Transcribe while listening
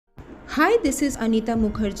Hi, this is Anita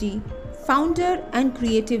Mukherjee, founder and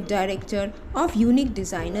creative director of Unique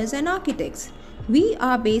Designers and Architects. We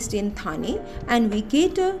are based in Thane and we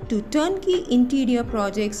cater to turnkey interior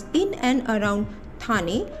projects in and around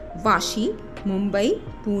Thane, Vashi, Mumbai,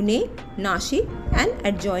 Pune, Nashik and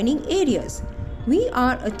adjoining areas. We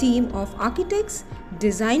are a team of architects,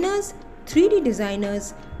 designers, 3D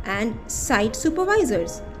designers and site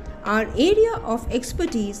supervisors. Our area of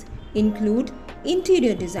expertise include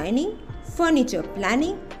interior designing, furniture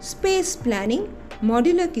planning, space planning,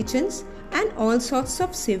 modular kitchens and all sorts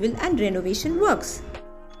of civil and renovation works.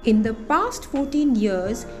 In the past 14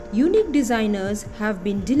 years, Unique Designers have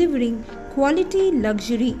been delivering quality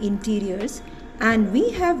luxury interiors and we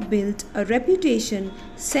have built a reputation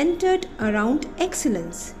centered around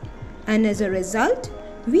excellence. And as a result,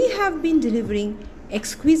 we have been delivering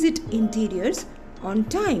exquisite interiors on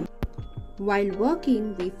time. While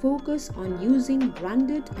working, we focus on using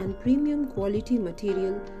branded and premium quality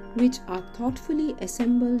material which are thoughtfully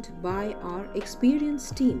assembled by our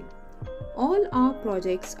experienced team. All our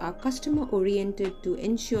projects are customer oriented to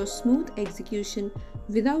ensure smooth execution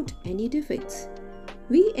without any defects.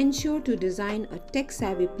 We ensure to design a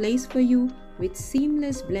tech-savvy place for you with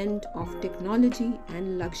seamless blend of technology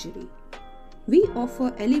and luxury. We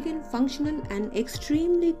offer elegant, functional and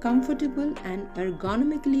extremely comfortable and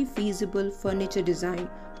ergonomically feasible furniture design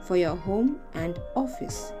for your home and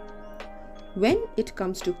office. When it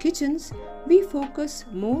comes to kitchens, we focus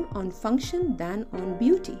more on function than on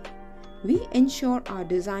beauty. We ensure our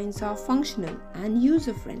designs are functional and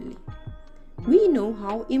user-friendly. We know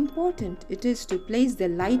how important it is to place the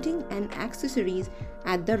lighting and accessories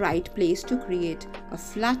at the right place to create a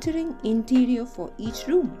flattering interior for each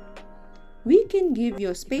room. We can give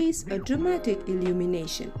your space a dramatic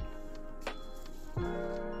illumination.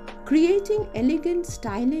 Creating elegant,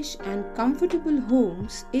 stylish and comfortable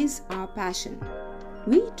homes is our passion.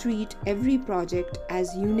 We treat every project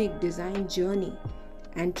as unique design journey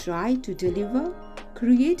and try to deliver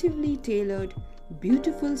creatively tailored,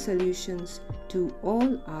 beautiful solutions to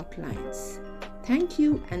all our clients. Thank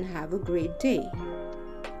you and have a great day.